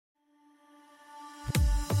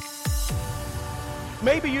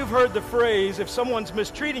Maybe you've heard the phrase, if someone's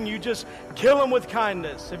mistreating you, just kill them with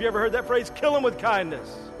kindness. Have you ever heard that phrase? Kill them with kindness.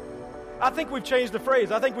 I think we've changed the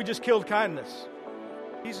phrase. I think we just killed kindness.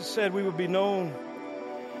 Jesus said we would be known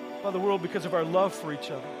by the world because of our love for each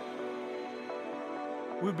other.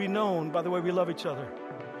 We would be known by the way we love each other.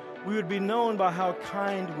 We would be known by how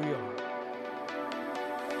kind we are.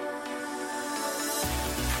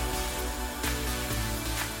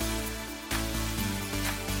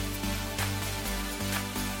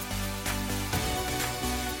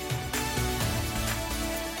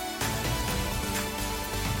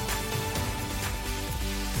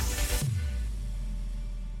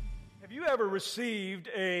 Have you ever received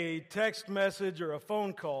a text message or a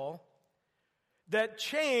phone call that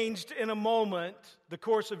changed in a moment the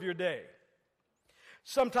course of your day?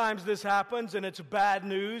 Sometimes this happens and it's bad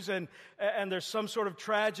news and there's some sort of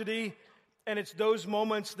tragedy, and it's those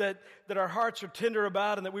moments that our hearts are tender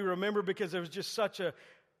about and that we remember because there was just such a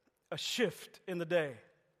shift in the day.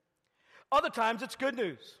 Other times it's good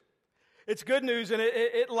news. It's good news and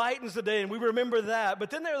it lightens the day and we remember that.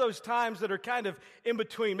 But then there are those times that are kind of in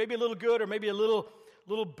between, maybe a little good or maybe a little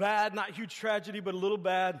bad, not huge tragedy, but a little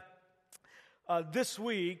bad. This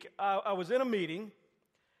week, I was in a meeting,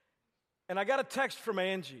 and I got a text from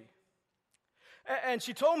Angie. And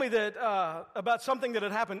she told me that about something that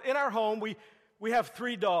had happened. In our home, we have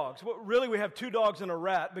 3 dogs. Well, really, we have 2 dogs and a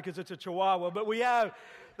rat because it's a Chihuahua. But we have,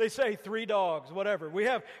 they say 3 dogs, whatever. We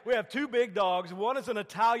have 2 big dogs. One is an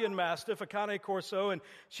Italian Mastiff, a Cane Corso, and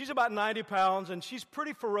she's about 90 pounds, and she's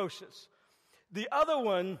pretty ferocious. The other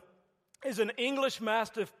one is an English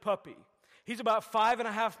Mastiff puppy. He's about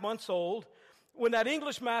 5.5 months old. When that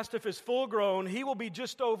English Mastiff is full grown, he will be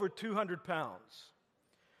just over 200 pounds.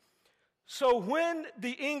 So when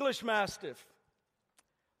the English Mastiff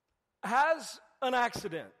has an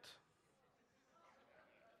accident,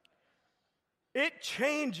 it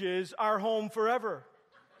changes our home forever.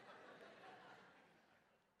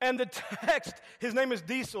 And the text, his name is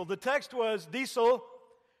Diesel. The text was, Diesel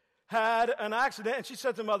had an accident, and she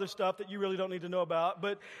said some other stuff that you really don't need to know about,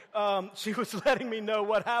 but she was letting me know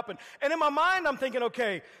what happened. And in my mind, I'm thinking,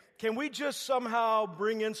 okay, can we just somehow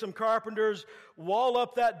bring in some carpenters, wall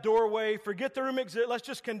up that doorway, forget the room exists, let's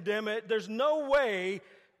just condemn it. There's no way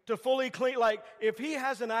to fully clean, like, if he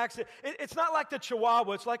has an accident, it's not like the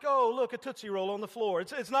Chihuahua. It's like, oh, look, a Tootsie Roll on the floor.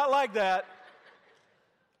 It's not like that.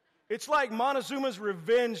 It's like Montezuma's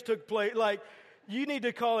revenge took place, like, you need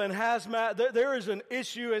to call in hazmat. There is an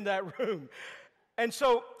issue in that room. And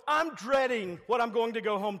so I'm dreading what I'm going to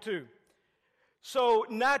go home to. So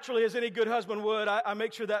naturally, as any good husband would, I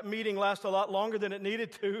make sure that meeting lasts a lot longer than it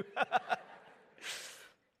needed to.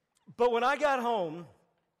 But when I got home,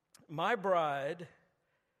 my bride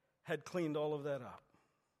had cleaned all of that up.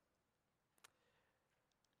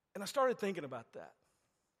 And I started thinking about that.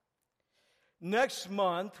 Next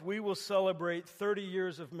month, we will celebrate 30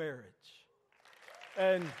 years of marriage.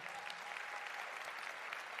 And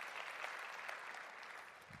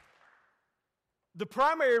the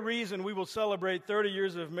primary reason we will celebrate 30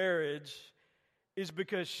 years of marriage is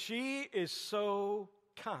because she is so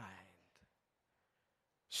kind.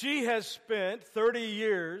 She has spent 30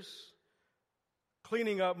 years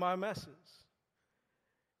cleaning up my messes,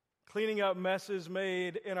 cleaning up messes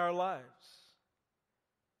made in our lives.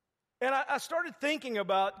 And I started thinking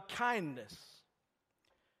about kindness.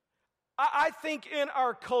 I think in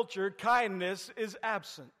our culture, kindness is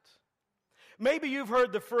absent. Maybe you've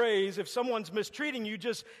heard the phrase, if someone's mistreating you,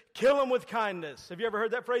 just kill them with kindness. Have you ever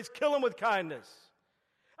heard that phrase? Kill them with kindness.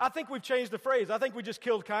 I think we've changed the phrase. I think we just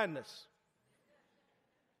killed kindness.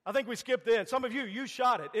 I think we skipped in. Some of you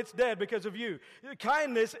shot it. It's dead because of you.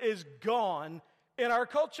 Kindness is gone in our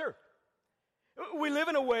culture. We live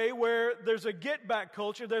in a way where there's a get-back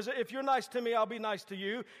culture. If you're nice to me, I'll be nice to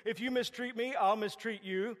you. If you mistreat me, I'll mistreat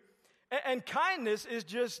you. And kindness is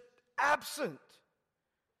just absent.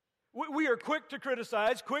 We are quick to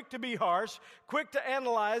criticize, quick to be harsh, quick to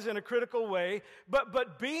analyze in a critical way,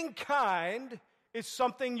 but being kind is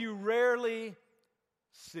something you rarely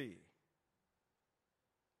see.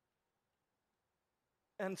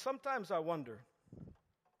 And sometimes I wonder,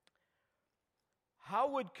 how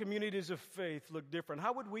would communities of faith look different?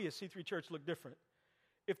 How would we as C3 Church look different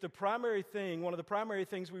if one of the primary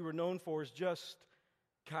things we were known for is just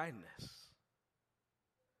kindness?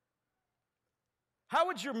 How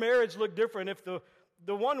would your marriage look different if the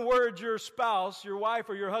one word your spouse, your wife,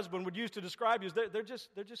 or your husband would use to describe you is they're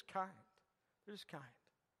just kind. They're just kind.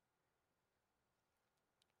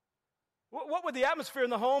 What would the atmosphere in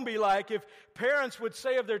the home be like if parents would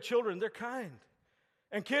say of their children, they're kind?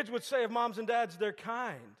 And kids would say of moms and dads, they're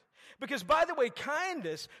kind. Because, by the way,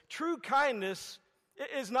 kindness, true kindness,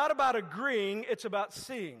 is not about agreeing, it's about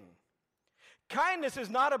seeing. Kindness is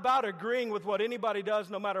not about agreeing with what anybody does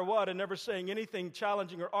no matter what and never saying anything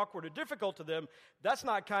challenging or awkward or difficult to them. That's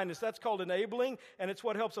not kindness. That's called enabling, and it's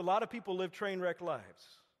what helps a lot of people live train wreck lives.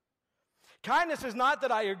 Kindness is not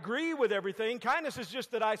that I agree with everything. Kindness is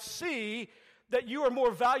just that I see that you are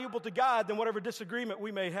more valuable to God than whatever disagreement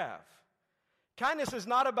we may have. Kindness is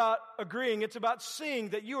not about agreeing. It's about seeing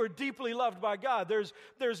that you are deeply loved by God.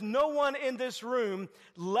 There's no one in this room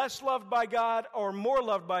less loved by God or more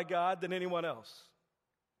loved by God than anyone else.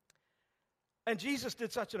 And Jesus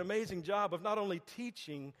did such an amazing job of not only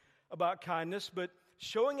teaching about kindness, but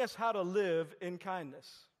showing us how to live in kindness.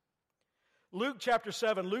 Luke chapter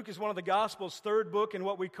 7, Luke is one of the Gospels' third book in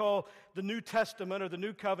what we call the New Testament or the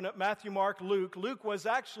New Covenant. Matthew, Mark, Luke. Luke was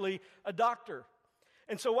actually a doctor.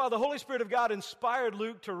 And so while the Holy Spirit of God inspired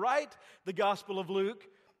Luke to write the Gospel of Luke,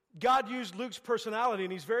 God used Luke's personality,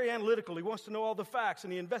 and he's very analytical. He wants to know all the facts,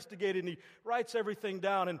 and he investigated, and he writes everything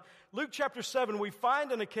down. In Luke chapter 7, we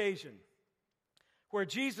find an occasion where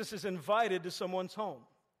Jesus is invited to someone's home.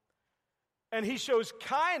 And he shows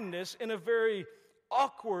kindness in a very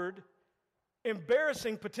awkward,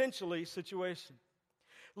 embarrassing, potentially, situation.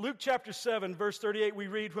 Luke chapter 7, verse 38, we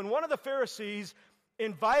read, when one of the Pharisees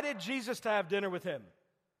invited Jesus to have dinner with him.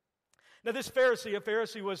 Now this Pharisee, a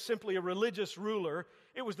Pharisee was simply a religious ruler.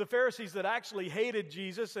 It was the Pharisees that actually hated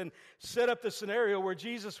Jesus and set up the scenario where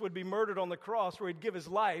Jesus would be murdered on the cross, where he'd give his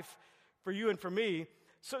life for you and for me.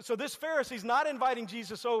 So this Pharisee's not inviting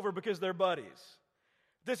Jesus over because they're buddies.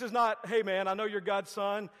 This is not, hey man, I know you're God's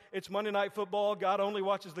son. It's Monday Night Football. God only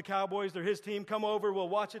watches the Cowboys. They're his team. Come over. We'll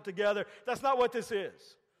watch it together. That's not what this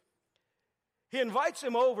is. He invites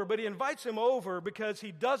him over, but he invites him over because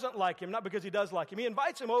he doesn't like him, not because he does like him. He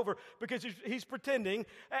invites him over because he's pretending,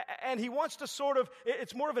 and he wants to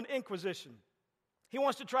it's more of an inquisition. He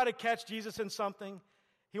wants to try to catch Jesus in something.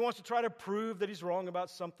 He wants to try to prove that he's wrong about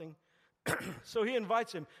something. So he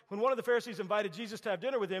invites him. When one of the Pharisees invited Jesus to have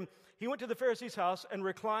dinner with him, he went to the Pharisee's house and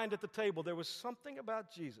reclined at the table. There was something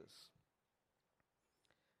about Jesus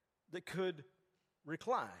that could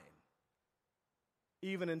recline,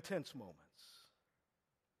 even in tense moments.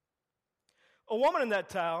 A woman in that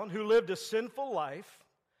town who lived a sinful life,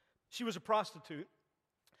 she was a prostitute.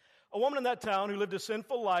 A woman in that town who lived a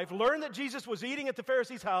sinful life learned that Jesus was eating at the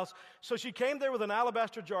Pharisee's house, so she came there with an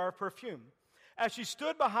alabaster jar of perfume. As she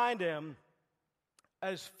stood behind him,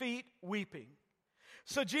 at his feet weeping.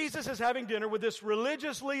 So Jesus is having dinner with this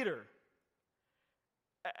religious leader.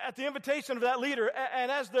 At the invitation of that leader, and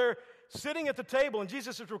as they're sitting at the table and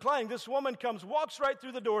Jesus is reclining, this woman comes, walks right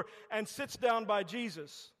through the door, and sits down by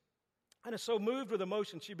Jesus. And is so moved with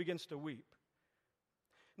emotion, she begins to weep.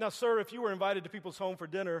 Now, sir, if you were invited to people's home for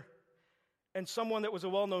dinner, and someone that was a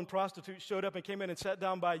well-known prostitute showed up and came in and sat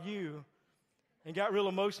down by you and got real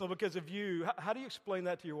emotional because of you, how do you explain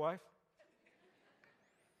that to your wife?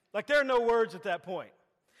 Like, there are no words at that point.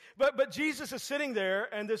 But Jesus is sitting there,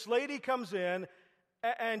 and this lady comes in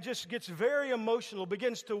and just gets very emotional,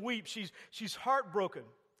 begins to weep. She's heartbroken.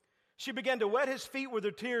 She began to wet his feet with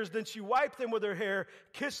her tears. Then she wiped them with her hair,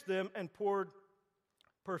 kissed them, and poured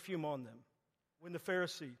perfume on them. When the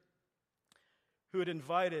Pharisee who had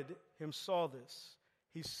invited him saw this,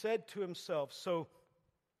 he said to himself, so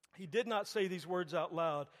he did not say these words out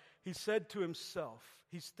loud. He said to himself,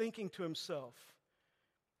 he's thinking to himself,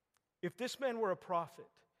 if this man were a prophet,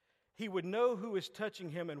 he would know who is touching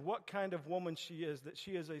him and what kind of woman she is, that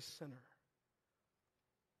she is a sinner.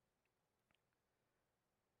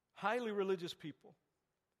 Highly religious people,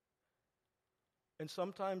 and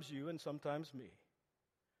sometimes you and sometimes me,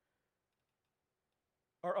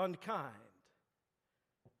 are unkind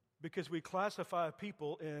because we classify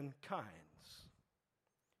people in kinds.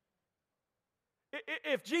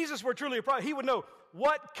 If Jesus were truly a prophet, he would know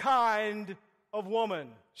what kind of woman.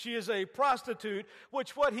 She is a prostitute,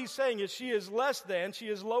 which what he's saying is she is less than, she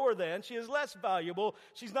is lower than, she is less valuable.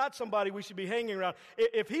 She's not somebody we should be hanging around.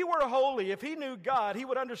 If he were holy, if he knew God, he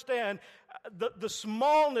would understand the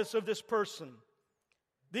smallness of this person,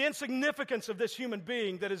 the insignificance of this human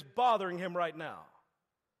being that is bothering him right now.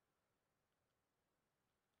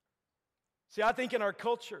 See, I think in our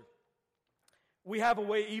culture, we have a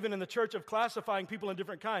way, even in the church, of classifying people in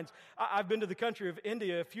different kinds. I've been to the country of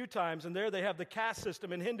India a few times, and there they have the caste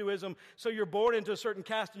system in Hinduism. So you're born into a certain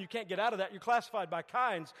caste, and you can't get out of that. You're classified by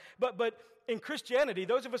kinds. But in Christianity,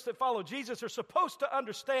 those of us that follow Jesus are supposed to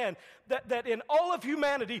understand that in all of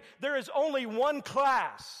humanity, there is only one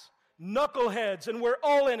class, knuckleheads, and we're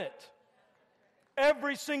all in it.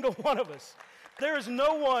 Every single one of us. There is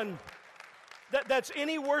no one that's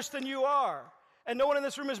any worse than you are. And no one in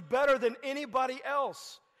this room is better than anybody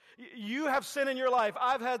else. You have sin in your life.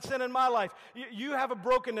 I've had sin in my life. You have a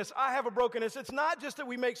brokenness. I have a brokenness. It's not just that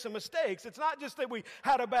we make some mistakes. It's not just that we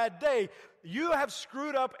had a bad day. You have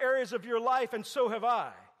screwed up areas of your life, and so have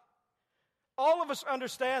I. All of us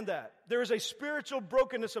understand that. There is a spiritual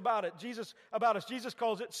brokenness about us. Jesus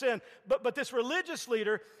calls it sin. But this religious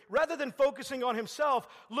leader, rather than focusing on himself,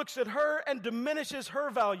 looks at her and diminishes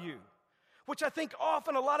her value, which I think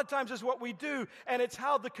often, a lot of times, is what we do, and it's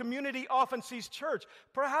how the community often sees church.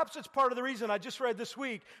 Perhaps it's part of the reason. I just read this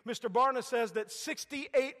week, Mr. Barna says that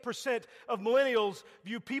 68% of millennials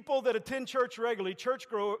view people that attend church regularly,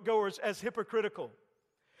 churchgoers, as hypocritical.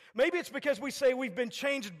 Maybe it's because we say we've been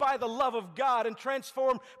changed by the love of God and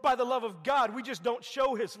transformed by the love of God. We just don't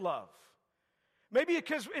show His love. Maybe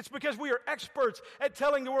it's because we are experts at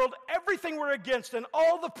telling the world everything we're against and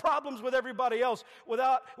all the problems with everybody else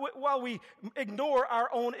while we ignore our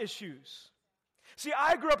own issues. See,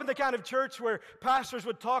 I grew up in the kind of church where pastors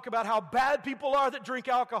would talk about how bad people are that drink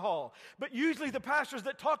alcohol. But usually the pastors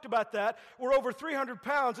that talked about that were over 300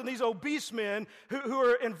 pounds, and these obese men who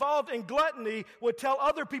are involved in gluttony would tell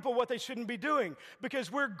other people what they shouldn't be doing.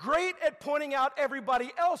 Because we're great at pointing out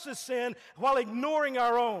everybody else's sin while ignoring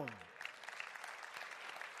our own.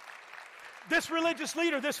 This religious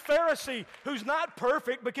leader, this Pharisee, who's not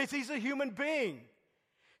perfect because he's a human being,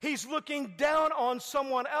 he's looking down on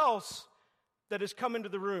someone else that has come into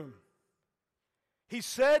the room. He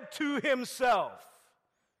said to himself,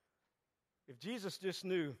 if Jesus just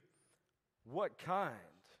knew what kind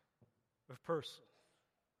of person,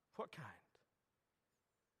 what kind?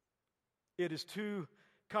 It is too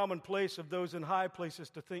commonplace of those in high places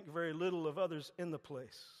to think very little of others in the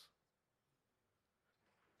place.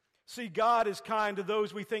 See, God is kind to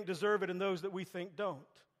those we think deserve it and those that we think don't.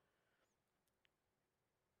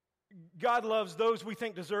 God loves those we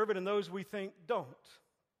think deserve it and those we think don't.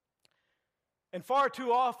 And far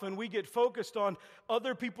too often we get focused on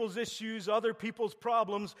other people's issues, other people's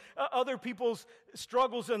problems, other people's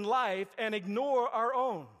struggles in life and ignore our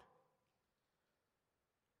own.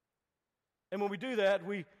 And when we do that,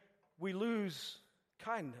 we lose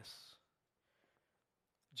kindness.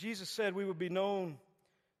 Jesus said we would be known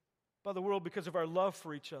by the world because of our love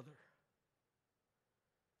for each other.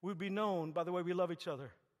 We would be known by the way we love each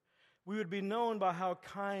other. We would be known by how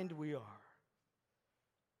kind we are.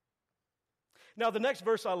 Now, the next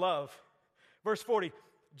verse I love, verse 40.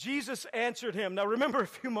 Jesus answered him. Now, remember a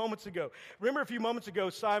few moments ago,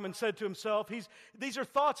 Simon said to himself, these are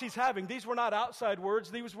thoughts he's having. These were not outside words.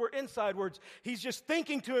 These were inside words. He's just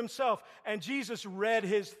thinking to himself, and Jesus read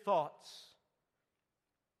his thoughts.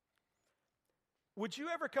 Would you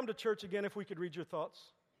ever come to church again if we could read your thoughts?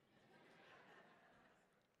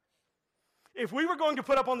 If we were going to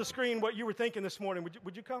put up on the screen what you were thinking this morning,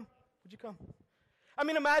 would you come? Would you come? I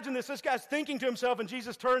mean, imagine this. This guy's thinking to himself, and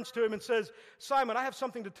Jesus turns to him and says, Simon, I have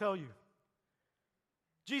something to tell you.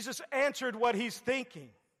 Jesus answered what he's thinking.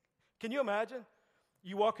 Can you imagine?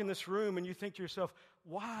 You walk in this room and you think to yourself,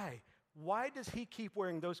 why? Why does he keep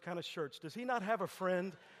wearing those kind of shirts? Does he not have a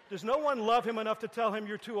friend? Does no one love him enough to tell him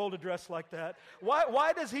you're too old to dress like that?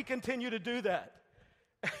 Why does he continue to do that?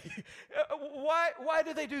 Why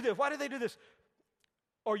do they do this? Why do they do this?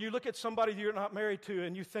 Or you look at somebody you're not married to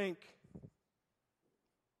and you think,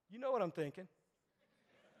 you know what I'm thinking.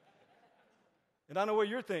 And I know what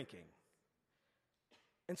you're thinking.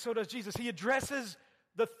 And so does Jesus. He addresses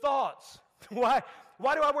the thoughts. Why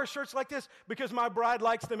do I wear shirts like this? Because my bride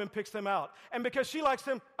likes them and picks them out. And because she likes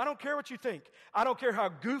them, I don't care what you think. I don't care how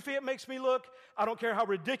goofy it makes me look. I don't care how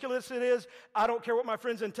ridiculous it is. I don't care what my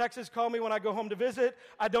friends in Texas call me when I go home to visit.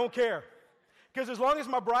 I don't care. Because as long as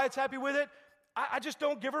my bride's happy with it, I just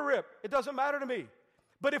don't give a rip. It doesn't matter to me.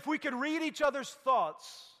 But if we could read each other's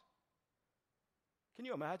thoughts, can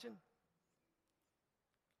you imagine?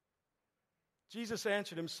 Jesus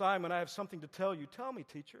answered him, Simon, I have something to tell you. Tell me,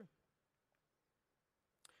 teacher.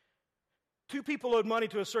 2 people owed money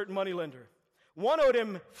to a certain moneylender. One owed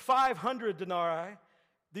him 500 denarii,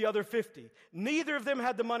 the other 50. Neither of them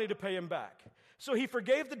had the money to pay him back. So he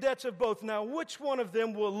forgave the debts of both. Now, which one of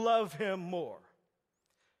them will love him more?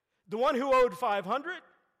 The one who owed 500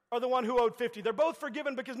 or the one who owed 50? They're both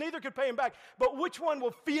forgiven because neither could pay him back. But which one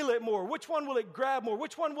will feel it more? Which one will it grab more?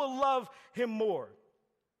 Which one will love him more?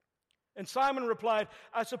 And Simon replied,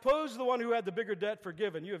 I suppose the one who had the bigger debt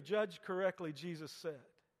forgiven. You have judged correctly, Jesus said.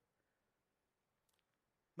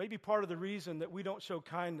 Maybe part of the reason that we don't show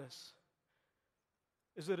kindness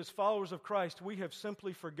is that as followers of Christ, we have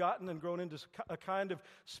simply forgotten and grown into a kind of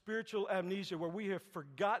spiritual amnesia where we have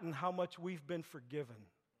forgotten how much we've been forgiven.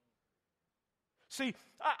 See,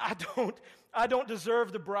 I don't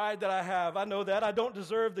deserve the bride that I have. I know that. I don't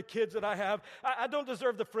deserve the kids that I have. I don't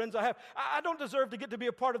deserve the friends I have. I don't deserve to get to be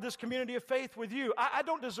a part of this community of faith with you. I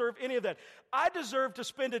don't deserve any of that. I deserve to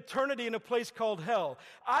spend eternity in a place called hell.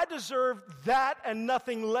 I deserve that and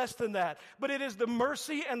nothing less than that. But it is the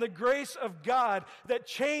mercy and the grace of God that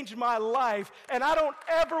changed my life, and I don't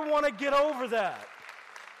ever want to get over that.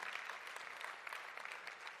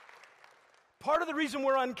 Part of the reason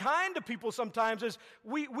we're unkind to people sometimes is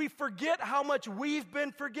we forget how much we've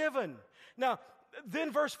been forgiven. Now,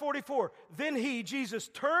 then verse 44, then he, Jesus,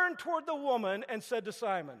 turned toward the woman and said to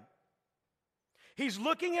Simon. He's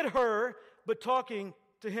looking at her, but talking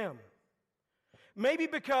to him. Maybe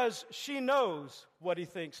because she knows what he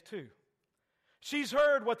thinks too. She's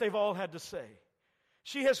heard what they've all had to say.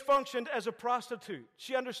 She has functioned as a prostitute.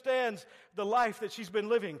 She understands the life that she's been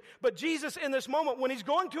living. But Jesus, in this moment, when he's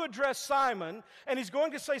going to address Simon, and he's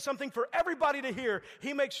going to say something for everybody to hear,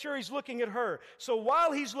 he makes sure he's looking at her. So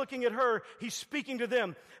while he's looking at her, he's speaking to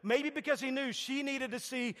them. Maybe because he knew she needed to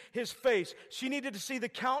see his face. She needed to see the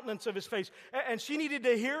countenance of his face. And she needed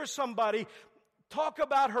to hear somebody talk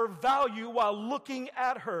about her value while looking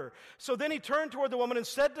at her. So then he turned toward the woman and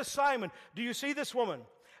said to Simon, do you see this woman?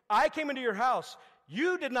 I came into your house.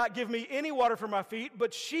 You did not give me any water for my feet,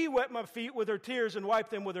 but she wet my feet with her tears and wiped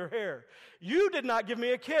them with her hair. You did not give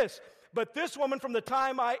me a kiss, but this woman from the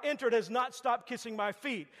time I entered has not stopped kissing my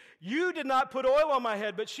feet. You did not put oil on my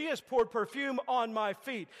head, but she has poured perfume on my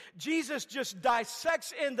feet. Jesus just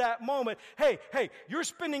dissects in that moment, hey, you're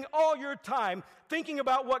spending all your time thinking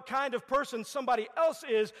about what kind of person somebody else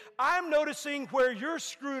is. I'm noticing where you're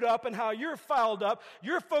screwed up and how you're fouled up.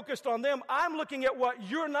 You're focused on them. I'm looking at what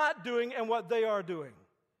you're not doing and what they are doing.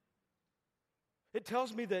 It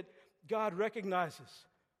tells me that God recognizes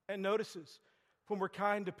and notices when we're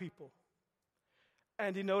kind to people.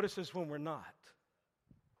 And he notices when we're not.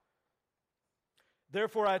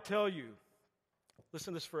 Therefore, I tell you,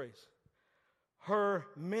 listen to this phrase, her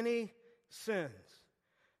many sins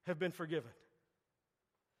have been forgiven.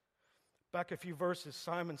 Back a few verses,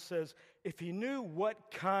 Simon says, if he knew what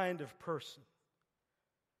kind of person,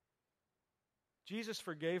 Jesus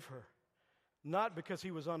forgave her, not because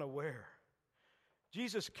he was unaware.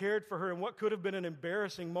 Jesus cared for her in what could have been an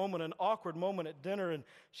embarrassing moment, an awkward moment at dinner, and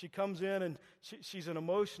she comes in and she's an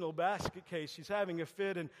emotional basket case. She's having a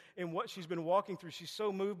fit in what she's been walking through. She's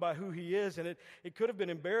so moved by who he is, and it could have been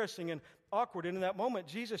embarrassing and awkward. And in that moment,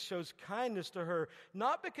 Jesus shows kindness to her,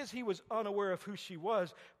 not because he was unaware of who she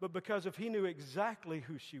was, but because he knew exactly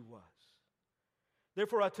who she was.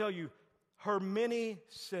 Therefore, I tell you, her many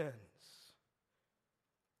sins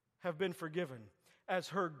have been forgiven, as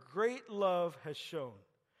her great love has shown.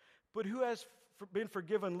 But who has been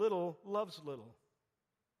forgiven little loves little.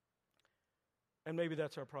 And maybe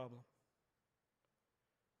that's our problem.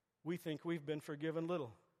 We think we've been forgiven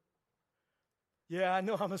little. Yeah, I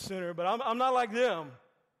know I'm a sinner, but I'm not like them.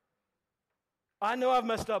 I know I've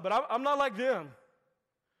messed up, but I'm not like them.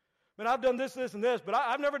 I mean, I've done this, and this, but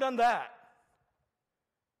I've never done that.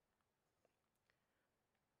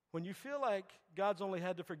 When you feel like God's only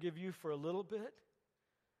had to forgive you for a little bit,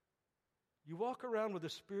 you walk around with a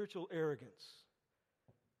spiritual arrogance,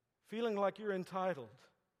 feeling like you're entitled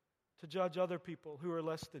to judge other people who are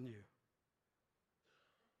less than you.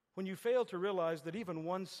 When you fail to realize that even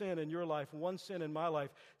one sin in your life, one sin in my life,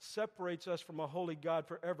 separates us from a holy God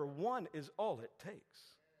forever, one is all it takes.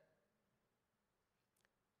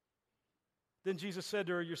 Then Jesus said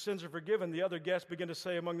to her, your sins are forgiven. The other guests began to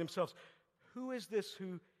say among themselves, who is this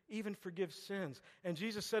who even forgives sins? And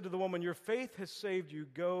Jesus said to the woman, your faith has saved you.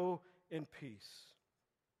 Go in peace.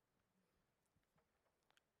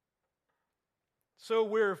 So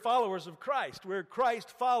we're followers of Christ. We're Christ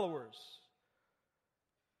followers.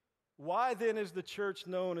 Why then is the church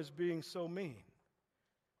known as being so mean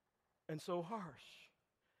and so harsh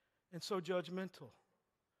and so judgmental?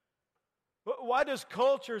 Why does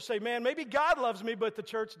culture say, man, maybe God loves me, but the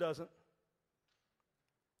church doesn't?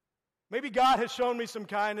 Maybe God has shown me some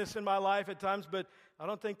kindness in my life at times, but I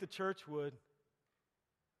don't think the church would.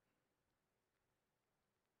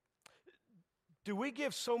 Do we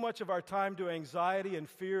give so much of our time to anxiety and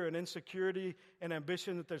fear and insecurity and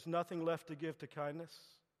ambition that there's nothing left to give to kindness?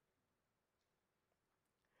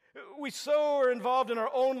 We so are involved in our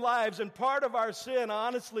own lives, and part of our sin,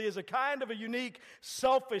 honestly, is a kind of a unique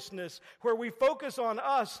selfishness where we focus on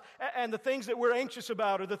us and the things that we're anxious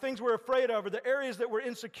about, or the things we're afraid of, or the areas that we're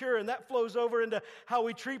insecure, and that flows over into how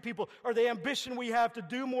we treat people, or the ambition we have to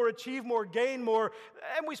do more, achieve more, gain more,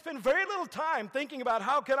 and we spend very little time thinking about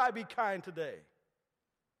how can I be kind today.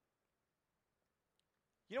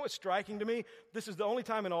 You know what's striking to me? This is the only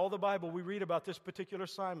time in all the Bible we read about this particular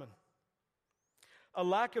Simon. A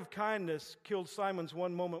lack of kindness killed Simon's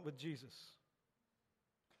one moment with Jesus.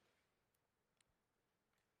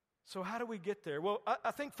 So how do we get there? Well,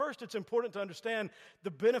 I think first it's important to understand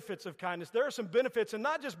the benefits of kindness. There are some benefits, and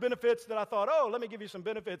not just benefits that I thought, let me give you some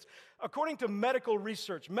benefits. According to medical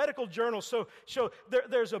research, medical journals show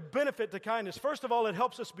there's a benefit to kindness. First of all, it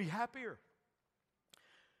helps us be happier.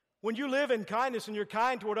 When you live in kindness and you're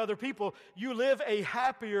kind toward other people, you live a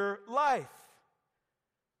happier life.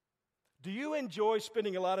 Do you enjoy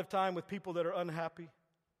spending a lot of time with people that are unhappy?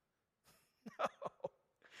 No.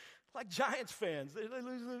 Like Giants fans, they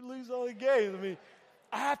lose all the games. I mean,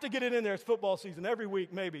 I have to get it in there. It's football season every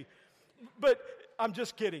week, maybe. But I'm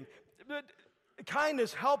just kidding. But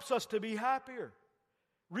kindness helps us to be happier.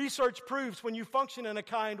 Research proves when you function in a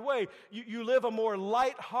kind way, you live a more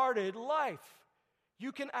lighthearted life.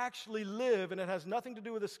 You can actually live, and it has nothing to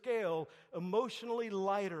do with a scale, emotionally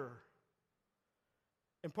lighter.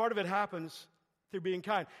 And part of it happens through being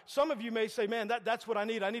kind. Some of you may say, man, that's what I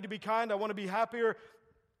need. I need to be kind. I want to be happier.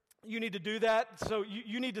 You need to do that. So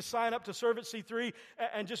you need to sign up to serve at C3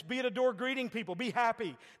 and just be at a door greeting people. Be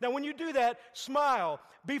happy. Now, when you do that, smile.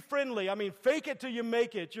 Be friendly. I mean, fake it till you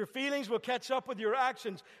make it. Your feelings will catch up with your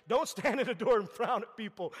actions. Don't stand at a door and frown at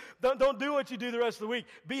people. Don't do what you do the rest of the week.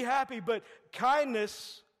 Be happy, but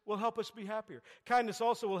kindness will help us be happier. Kindness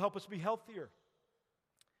also will help us be healthier.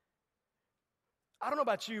 I don't know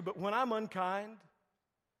about you, but when I'm unkind,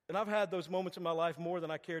 and I've had those moments in my life more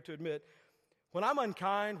than I care to admit, when I'm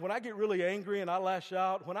unkind, when I get really angry and I lash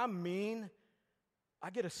out, when I'm mean, I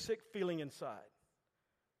get a sick feeling inside.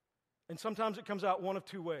 And sometimes it comes out one of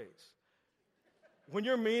two ways. When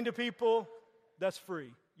you're mean to people, that's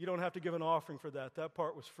free. You don't have to give an offering for that. That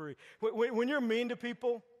part was free. When you're mean to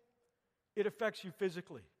people, it affects you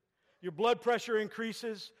physically. Your blood pressure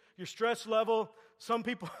increases, your stress level. Some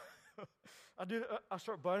people... I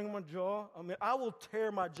start biting my jaw. I mean, I will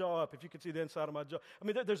tear my jaw up if you can see the inside of my jaw. I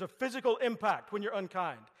mean, there's a physical impact when you're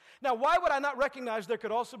unkind. Now, why would I not recognize there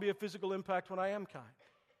could also be a physical impact when I am kind?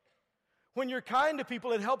 When you're kind to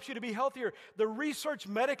people, it helps you to be healthier. The research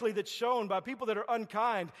medically that's shown by people that are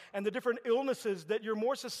unkind and the different illnesses that you're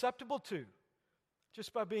more susceptible to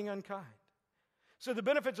just by being unkind. So the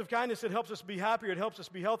benefits of kindness, it helps us be happier. It helps us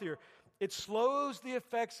be healthier. It slows the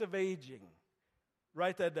effects of aging.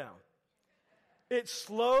 Write that down. It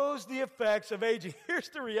slows the effects of aging. Here's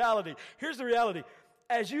the reality.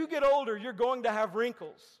 As you get older, you're going to have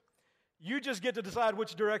wrinkles. You just get to decide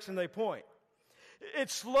which direction they point. It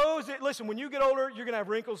slows it. Listen, when you get older, you're going to have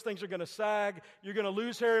wrinkles. Things are going to sag. You're going to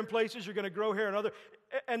lose hair in places. You're going to grow hair in other.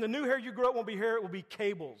 And the new hair you grow up won't be hair. It will be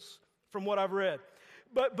cables, from what I've read.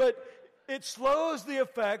 But it slows the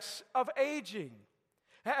effects of aging.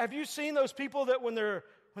 Have you seen those people that when they're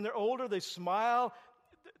older, they smile?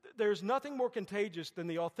 There's nothing more contagious than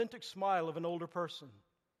the authentic smile of an older person.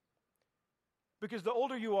 Because the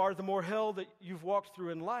older you are, the more hell that you've walked through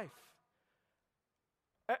in life.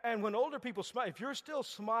 And when older people smile, if you're still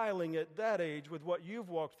smiling at that age with what you've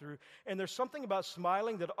walked through, and there's something about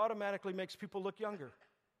smiling that automatically makes people look younger.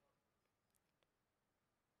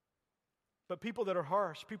 But people that are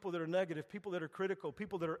harsh, people that are negative, people that are critical,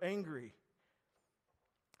 people that are angry.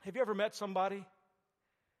 Have you ever met somebody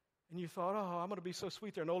and you thought, I'm going to be so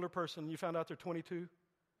sweet? They're an older person, and you found out they're 22?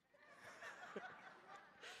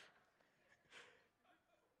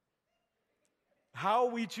 How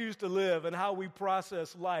we choose to live and how we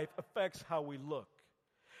process life affects how we look.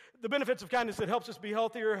 The benefits of kindness, it helps us be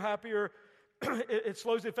healthier, happier. It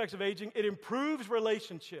slows the effects of aging. It improves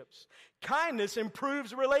relationships. Kindness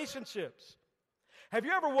improves relationships. Have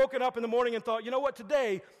you ever woken up in the morning and thought, you know what,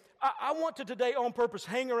 today, I want to today on purpose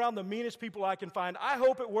hang around the meanest people I can find. I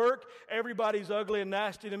hope at work everybody's ugly and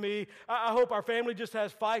nasty to me. I hope our family just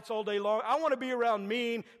has fights all day long. I want to be around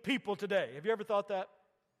mean people today. Have you ever thought that?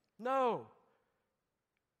 No.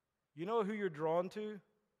 You know who you're drawn to?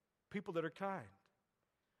 People that are kind.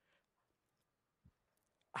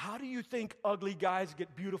 How do you think ugly guys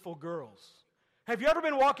get beautiful girls? Have you ever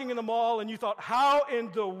been walking in the mall and you thought, how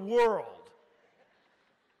in the world?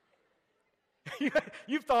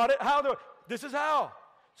 You've thought it. This is how.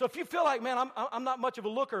 So if you feel like, man, I'm not much of a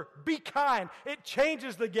looker, be kind. It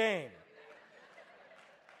changes the game.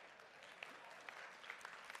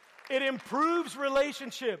 It improves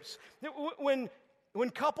relationships. When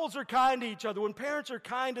couples are kind to each other, when parents are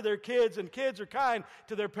kind to their kids and kids are kind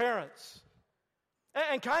to their parents.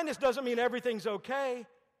 And kindness doesn't mean everything's okay.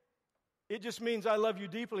 It just means I love you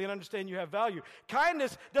deeply and understand you have value.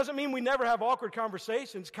 Kindness doesn't mean we never have awkward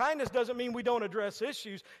conversations. Kindness doesn't mean we don't address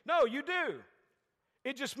issues. No, you do.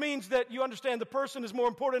 It just means that you understand the person is more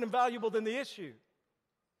important and valuable than the issue.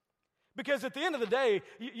 Because at the end of the day,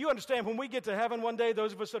 you understand when we get to heaven one day,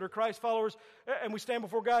 those of us that are Christ followers, and we stand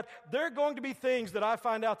before God, there are going to be things that I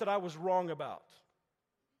find out that I was wrong about.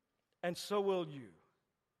 And so will you.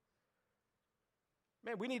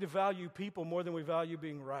 Man, we need to value people more than we value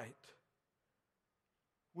being right.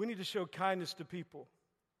 We need to show kindness to people.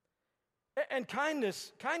 And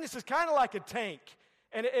kindness is kind of like a tank.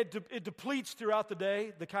 And it depletes throughout the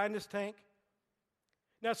day, the kindness tank.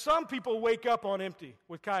 Now, some people wake up on empty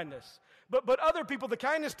with kindness. But other people, the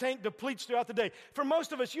kindness tank depletes throughout the day. For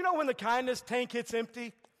most of us, you know when the kindness tank hits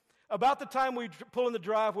empty? About the time we pull in the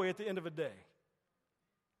driveway at the end of a day.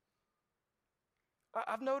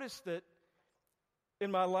 I've noticed that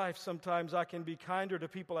in my life, sometimes I can be kinder to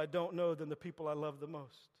people I don't know than the people I love the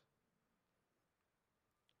most.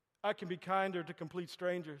 I can be kinder to complete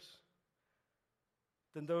strangers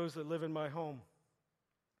than those that live in my home.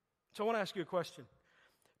 So I want to ask you a question.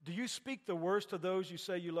 Do you speak the worst to those you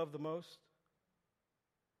say you love the most?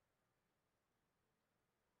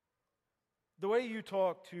 The way you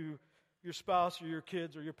talk to your spouse or your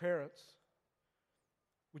kids or your parents,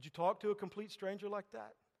 would you talk to a complete stranger like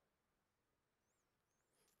that?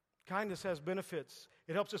 Kindness has benefits.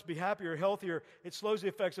 It helps us be happier, healthier. It slows the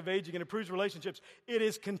effects of aging and improves relationships. It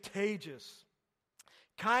is contagious.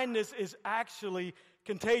 Kindness is actually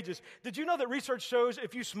contagious. Did you know that research shows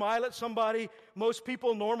if you smile at somebody, most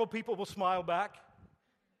people, normal people, will smile back?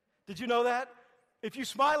 Did you know that? If you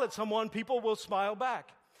smile at someone, people will smile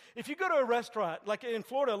back. If you go to a restaurant, like in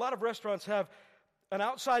Florida, a lot of restaurants have an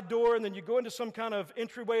outside door, and then you go into some kind of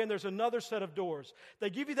entryway, and there's another set of doors. They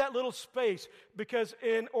give you that little space because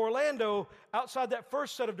in Orlando, outside that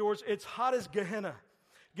first set of doors, it's hot as Gehenna.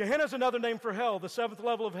 Gehenna is another name for hell, the seventh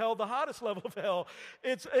level of hell, the hottest level of hell.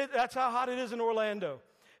 That's how hot it is in Orlando.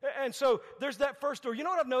 And so there's that first door. You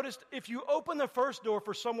know what I've noticed? If you open the first door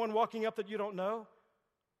for someone walking up that you don't know,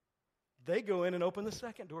 they go in and open the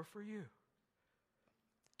second door for you.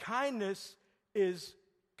 Kindness is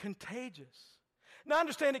contagious. Now, I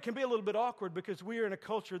understand it can be a little bit awkward because we are in a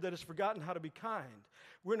culture that has forgotten how to be kind.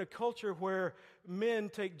 We're in a culture where men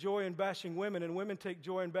take joy in bashing women and women take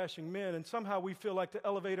joy in bashing men, and somehow we feel like to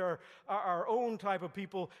elevate our own type of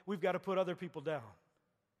people, we've got to put other people down.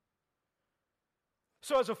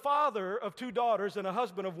 So as a father of 2 daughters and a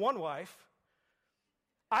husband of 1 wife,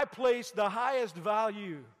 I place the highest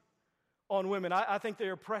value on women. I think they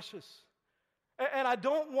are precious. And I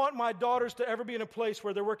don't want my daughters to ever be in a place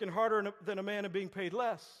where they're working harder than a man and being paid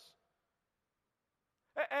less.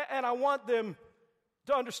 And I want them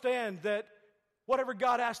to understand that whatever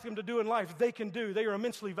God asks them to do in life, they can do. They are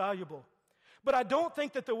immensely valuable. But I don't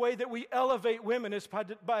think that the way that we elevate women is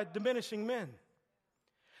by diminishing men.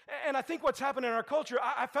 And I think what's happened in our culture,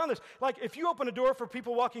 I found this, like if you open a door for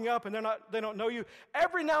people walking up and they don't know you,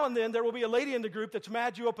 every now and then there will be a lady in the group that's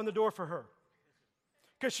mad you open the door for her.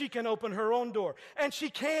 Because she can open her own door. And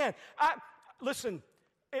she can. Listen,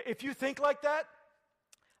 if you think like that,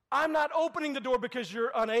 I'm not opening the door because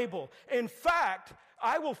you're unable. In fact,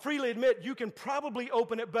 I will freely admit you can probably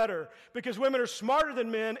open it better because women are smarter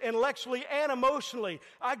than men intellectually and emotionally.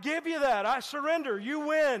 I give you that. I surrender. You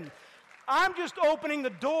win. I'm just opening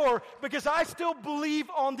the door because I still believe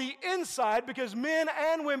on the inside, because men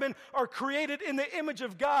and women are created in the image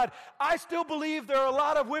of God. I still believe there are a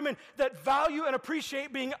lot of women that value and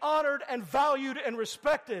appreciate being honored and valued and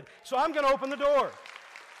respected. So I'm going to open the door.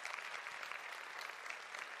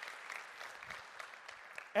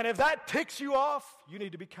 And if that ticks you off, you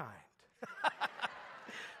need to be kind.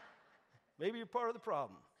 Maybe you're part of the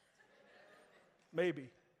problem. Maybe.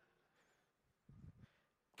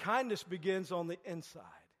 Kindness begins on the inside.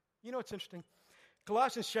 You know what's interesting?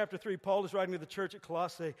 Colossians chapter 3, Paul is writing to the church at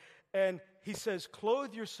Colossae, and he says,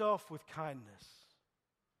 clothe yourself with kindness.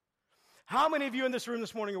 How many of you in this room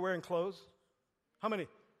this morning are wearing clothes? How many?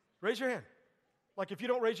 Raise your hand. Like if you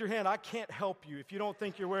don't raise your hand, I can't help you if you don't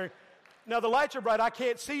think you're wearing. Now the lights are bright, I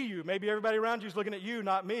can't see you. Maybe everybody around you is looking at you,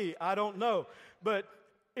 not me. I don't know. But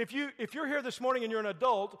if you're here this morning and you're an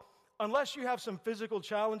adult, unless you have some physical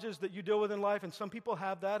challenges that you deal with in life, and some people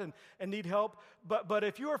have that and need help, but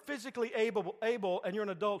if you are physically able and you're an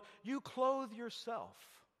adult, you clothe yourself.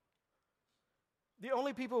 The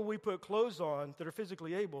only people we put clothes on that are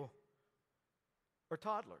physically able are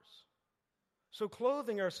toddlers. So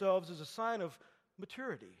clothing ourselves is a sign of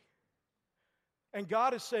maturity. And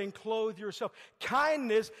God is saying, clothe yourself.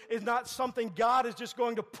 Kindness is not something God is just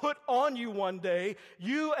going to put on you one day.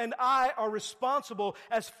 You and I are responsible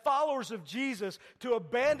as followers of Jesus to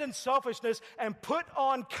abandon selfishness and put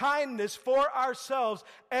on kindness for ourselves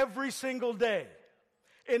every single day.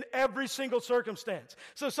 in every single circumstance.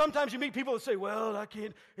 So sometimes you meet people that say, well, I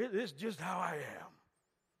can't, it's just how I am.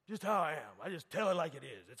 Just how I am. I just tell it like it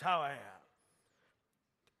is. It's how I am.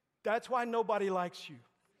 That's why nobody likes you.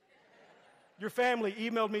 Your family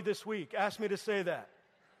emailed me this week, asked me to say that.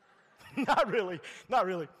 Not really.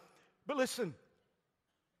 But listen,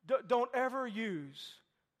 don't ever use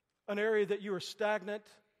an area that you are stagnant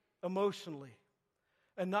emotionally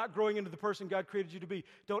and not growing into the person God created you to be.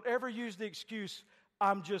 Don't ever use the excuse,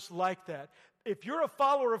 I'm just like that. If you're a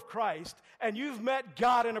follower of Christ and you've met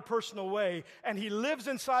God in a personal way and He lives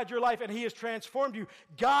inside your life and He has transformed you,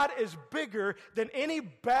 God is bigger than any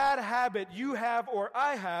bad habit you have or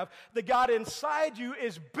I have. The God inside you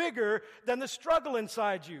is bigger than the struggle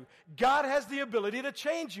inside you. God has the ability to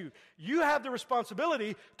change you. You have the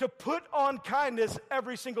responsibility to put on kindness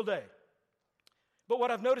every single day. But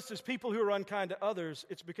what I've noticed is people who are unkind to others,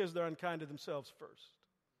 it's because they're unkind to themselves first.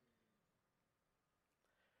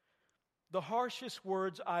 The harshest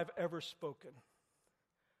words I've ever spoken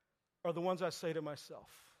are the ones I say to myself.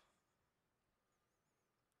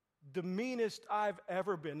 The meanest I've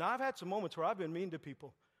ever been. Now, I've had some moments where I've been mean to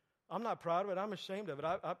people. I'm not proud of it. I'm ashamed of it.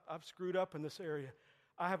 I've screwed up in this area.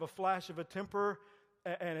 I have a flash of a temper,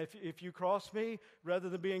 and if you cross me, rather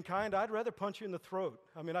than being kind, I'd rather punch you in the throat.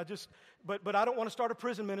 I mean, but I don't want to start a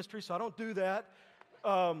prison ministry, so I don't do that.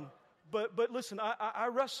 But listen, I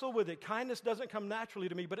wrestle with it. Kindness doesn't come naturally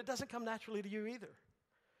to me, but it doesn't come naturally to you either.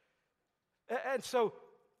 And so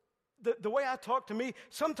the way I talk to me,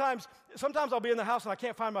 sometimes I'll be in the house and I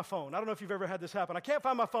can't find my phone. I don't know if you've ever had this happen. I can't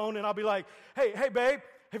find my phone and I'll be like, hey, babe,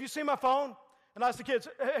 have you seen my phone? And I ask the kids,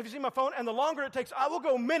 have you seen my phone? And the longer it takes, I will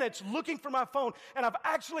go minutes looking for my phone. And I've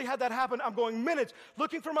actually had that happen. I'm going minutes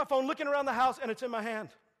looking for my phone, looking around the house, and it's in my hand.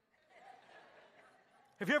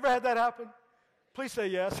 Have you ever had that happen? Please say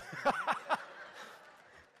yes.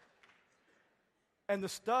 And the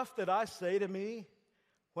stuff that I say to me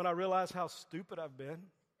when I realize how stupid I've been.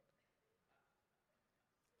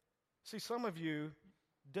 See, some of you,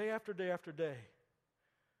 day after day after day,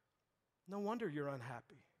 no wonder you're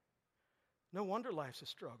unhappy. No wonder life's a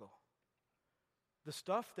struggle. The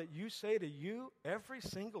stuff that you say to you every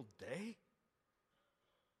single day,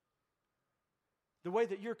 the way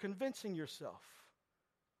that you're convincing yourself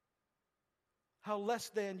how less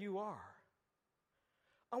than you are.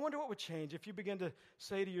 I wonder what would change if you begin to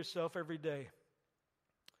say to yourself every day,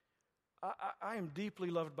 I am deeply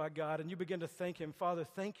loved by God, and you begin to thank Him. Father,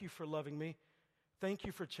 thank you for loving me. Thank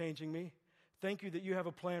you for changing me. Thank you that you have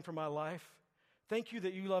a plan for my life. Thank you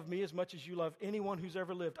that you love me as much as you love anyone who's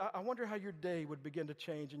ever lived. I wonder how your day would begin to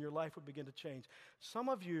change and your life would begin to change. Some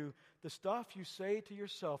of you, the stuff you say to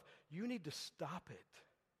yourself, you need to stop it.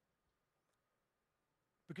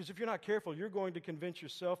 Because if you're not careful, you're going to convince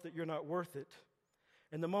yourself that you're not worth it.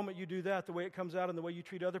 And the moment you do that, the way it comes out and the way you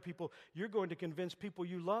treat other people, you're going to convince people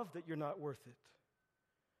you love that you're not worth it.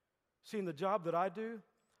 See, in the job that I do,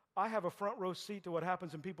 I have a front row seat to what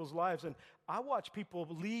happens in people's lives, and I watch people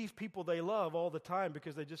leave people they love all the time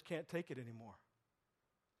because they just can't take it anymore.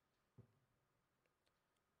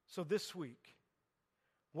 So this week,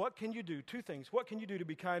 what can you do? Two things. What can you do to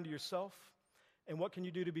be kind to yourself, and what can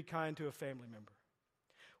you do to be kind to a family member?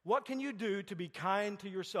 What can you do to be kind to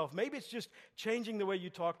yourself? Maybe it's just changing the way you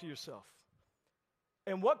talk to yourself.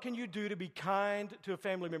 And what can you do to be kind to a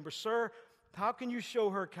family member? Sir, how can you show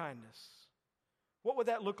her kindness? What would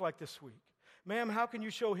that look like this week? Ma'am, how can you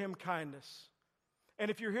show him kindness? And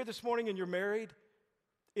if you're here this morning and you're married,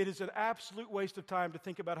 it is an absolute waste of time to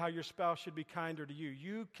think about how your spouse should be kinder to you.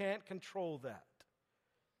 You can't control that.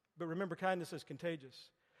 But remember, kindness is contagious.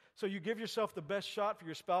 So you give yourself the best shot for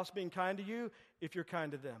your spouse being kind to you if you're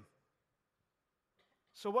kind to them.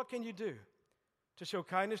 So what can you do to show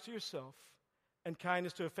kindness to yourself and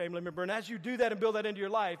kindness to a family member? And as you do that and build that into your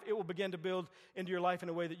life, it will begin to build into your life in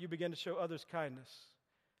a way that you begin to show others kindness.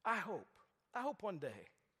 I hope one day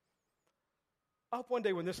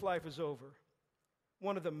when this life is over,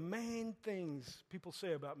 one of the main things people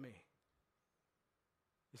say about me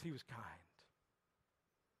is he was kind.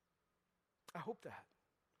 I hope that.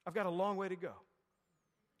 I've got a long way to go,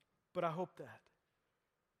 but I hope that.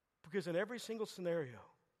 Because in every single scenario,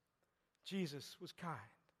 Jesus was kind.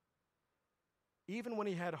 Even when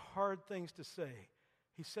he had hard things to say,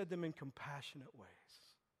 he said them in compassionate ways.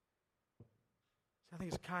 So I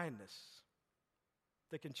think it's kindness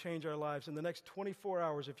that can change our lives. In the next 24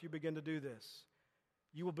 hours, if you begin to do this,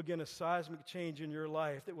 you will begin a seismic change in your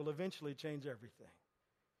life that will eventually change everything.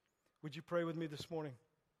 Would you pray with me this morning?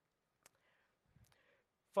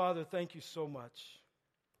 Father, thank you so much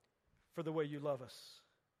for the way you love us.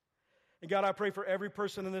 And God, I pray for every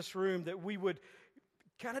person in this room that we would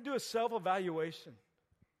kind of do a self-evaluation.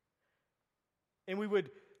 And we would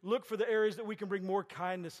look for the areas that we can bring more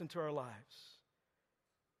kindness into our lives.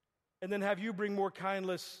 And then have you bring more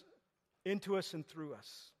kindness into us and through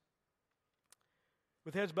us.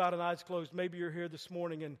 With heads bowed and eyes closed, maybe you're here this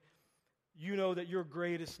morning and you know that your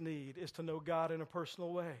greatest need is to know God in a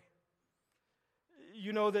personal way.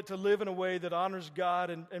 You know that to live in a way that honors God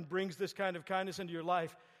and brings this kind of kindness into your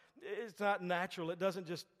life, it's not natural. It doesn't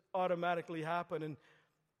just automatically happen. And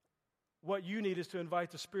what you need is to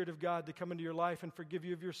invite the Spirit of God to come into your life and forgive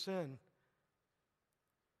you of your sin.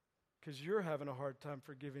 Because you're having a hard time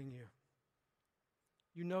forgiving you.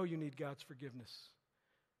 You know you need God's forgiveness.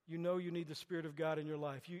 You know you need the Spirit of God in your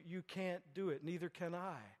life. You can't do it, neither can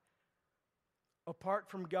I. Apart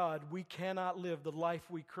from God, we cannot live the life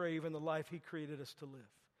we crave and the life He created us to live.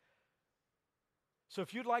 So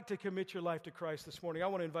if you'd like to commit your life to Christ this morning, I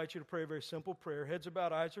want to invite you to pray a very simple prayer. Heads are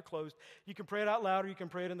bowed, eyes are closed. You can pray it out loud or you can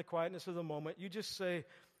pray it in the quietness of the moment. You just say,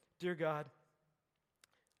 "Dear God,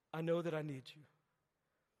 I know that I need you.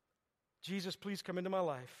 Jesus, please come into my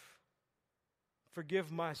life.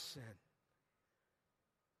 Forgive my sin.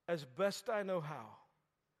 As best I know how,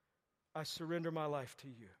 I surrender my life to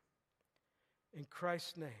you. In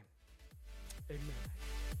Christ's name,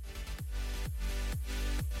 amen."